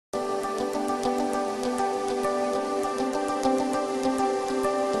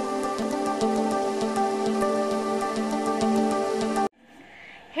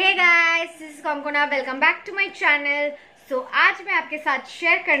Kangana, welcome back to my channel. सो आज मैं आपके साथ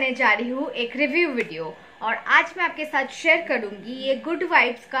शेयर करने जा रही हूँ एक रिव्यू वीडियो और आज मैं आपके साथ शेयर करूंगी ये गुड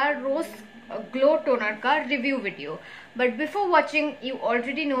वाइब्स का रोज ग्लो टोनर का review video. But before watching you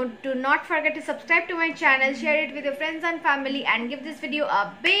already know, do not forget to subscribe to my channel, share it with your friends and family and give this video a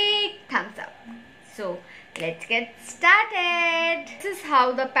big thumbs up. So let's get started. This is how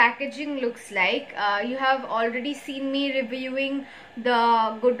the packaging looks like. You have already seen me reviewing the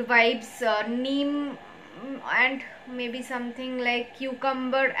Goodvibes neem and maybe something like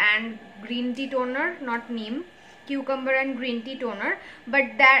cucumber and green tea toner, not neem, cucumber and green tea toner,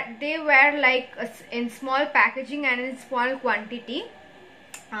 but that they were like in small packaging and in small quantity.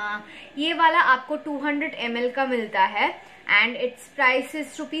 ये वाला आपको 200 ml का मिलता है and its price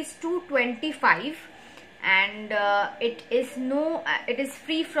is ₹225 and it is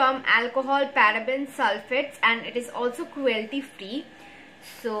free from alcohol, parabens, sulfates, and it is also cruelty free.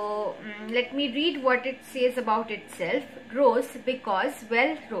 So let me read what it says about itself. Rose, because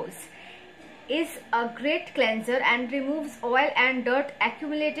rose is a great cleanser and removes oil and dirt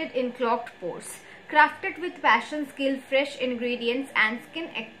accumulated in clogged pores. Crafted with passion, skill, fresh ingredients and skin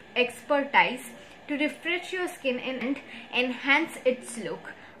expertise to refresh your skin and enhance its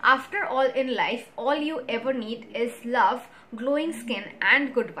look. After all in life, all you ever need is love, glowing skin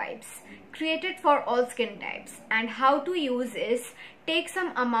and good vibes. Created for all skin types. And how to use is, take some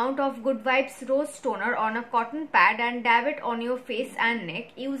amount of Good Vibes Rose Toner on a cotton pad and dab it on your face and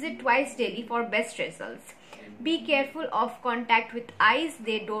neck. Use it twice daily for best results. Be careful of contact with eyes,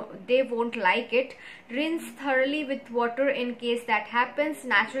 they won't like it. Rinse thoroughly with water in case that happens.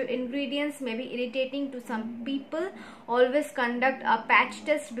 Natural ingredients may be irritating to some people. Always conduct a patch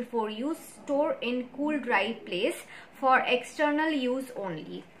test before use. Store in cool dry place for external use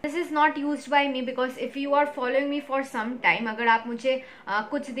only. This is not used by me because if you are following me for some time, अगर आप मुझे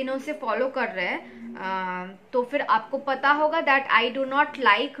कुछ दिनों से follow कर रहे हैं तो फिर आपको पता होगा that I do not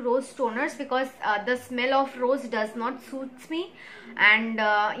like rose toners because the smell of rose does not suits me. And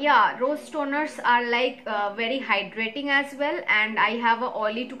yeah, rose toners are like very hydrating as well, and I have a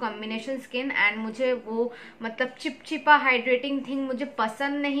oily to combination skin and मुझे वो मतलब चिपचिपा hydrating thing मुझे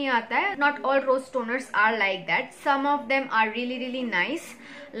पसंद नहीं आता है. Not all rose toners are like that. Some of them are really nice.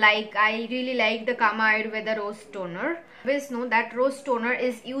 Like I really like the Kama Ayurveda rose toner. Always know that rose toner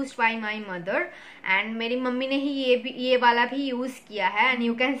is used by my mother and मेरी mummy ने ही ये वाला भी use किया है. And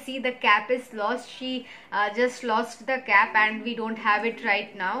you can see the cap is lost. She just lost the cap and we don't have it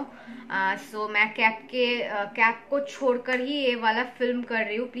right now. So मैं cap को छोड़कर ही ये वाला फिल्म कर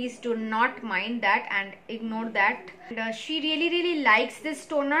रही हूँ. Please do not mind that and ignore that. And she really likes this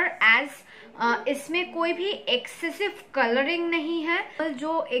toner as इसमें कोई भी एक्सेसिव कलरिंग नहीं है.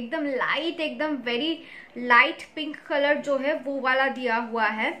 जो एकदम लाइट, एकदम वेरी लाइट पिंक कलर जो है वो वाला दिया हुआ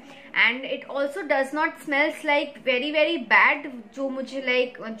है. And it also does not smells like very bad, जो मुझे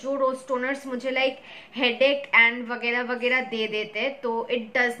लाइक जो रोज टोनर्स मुझे लाइक हेडेक एंड वगैरह दे देते, तो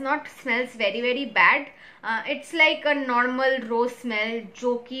it does not smells very bad. It's like a normal rose smell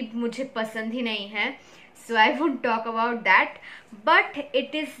जो कि मुझे पसंद ही नहीं है. So I won't talk about that, but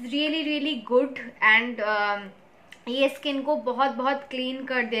it is really good and ये स्किन को बहुत क्लीन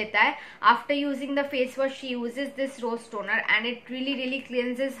कर देता है. After using the face wash she uses this rose toner and it really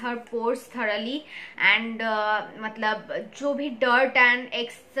क्लींसेस her pores thoroughly. And मतलब जो भी dirt and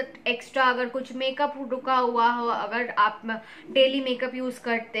extra अगर कुछ मेकअप रुका हुआ हो, अगर आप डेली मेकअप यूज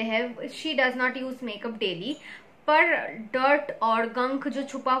करते हैं, she does not use makeup daily, पर डर्ट और गंक जो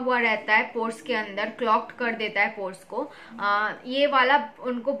छुपा हुआ रहता है पोर्स के अंदर, क्लॉक्ड कर देता है पोर्स को, ये वाला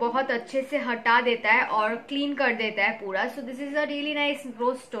उनको बहुत अच्छे से हटा देता है और क्लीन कर देता है पूरा. So this is a really nice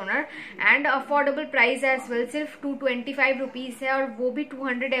rose toner and affordable price as well. सिर्फ ₹225 है और वो भी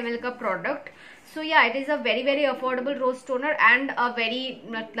 200 ml का product. So yeah, it is a very affordable rose toner and a very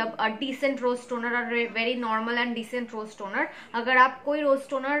मतलब a decent rose toner और very normal and decent rose toner. अगर आप कोई rose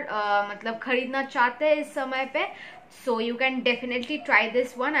toner मतलब खरीदना चाहते हैं इस समय पे, so you can definitely try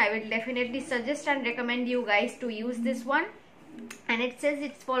this one. I will definitely suggest and recommend you guys to use this one. And it says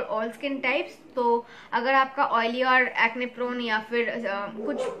it's for all skin types. तो अगर आपका ऑयली और एक्ने प्रोन या फिर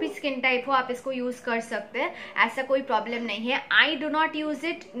कुछ भी स्किन टाइप हो, आप इसको यूज कर सकते हैं, ऐसा कोई प्रॉब्लम नहीं है. I do not use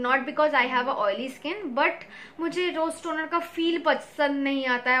it not because I have a oily skin, but मुझे रोज टोनर का फील पसंद नहीं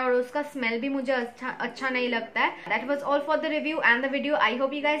आता है और उसका स्मेल भी मुझे अच्छा नहीं लगता है. That was all for the review and the video. I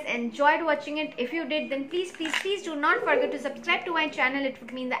hope you guys enjoyed watching it. If you did then please do not forget to subscribe to my channel. It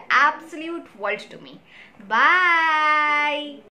would mean the absolute world to me. Bye.